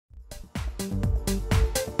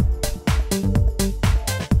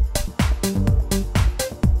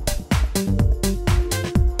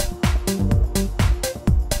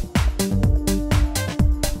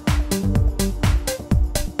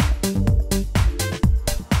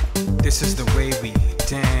This is the way we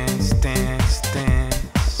dance, dance,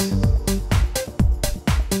 dance.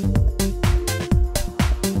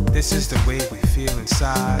 This is the way we feel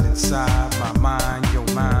inside, inside my mind, your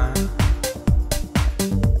mind.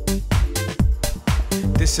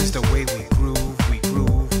 This is the way we groove,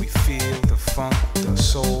 we feel the funk, the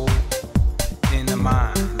soul, in the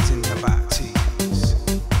minds, in the bodies.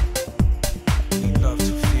 We love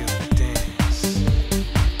to feel the dance.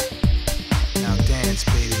 Now dance,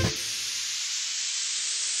 baby.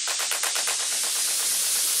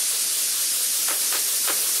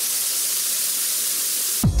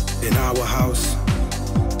 In our house,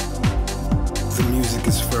 the music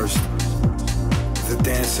is first, the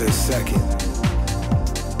dancer is second,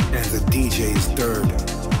 and the DJ is third.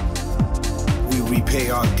 We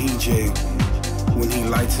repay our DJ when he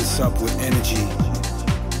lights us up with energy.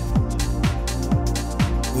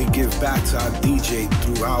 We give back to our DJ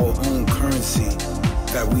through our own currency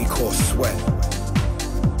that we call sweat,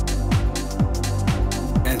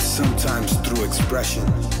 and sometimes through expression.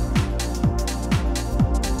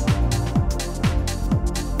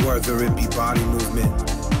 Whether it be body movement,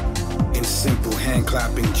 in simple hand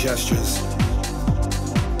clapping gestures,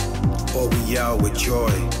 or we yell with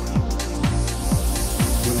joy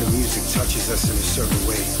when the music touches us in a certain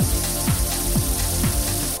way.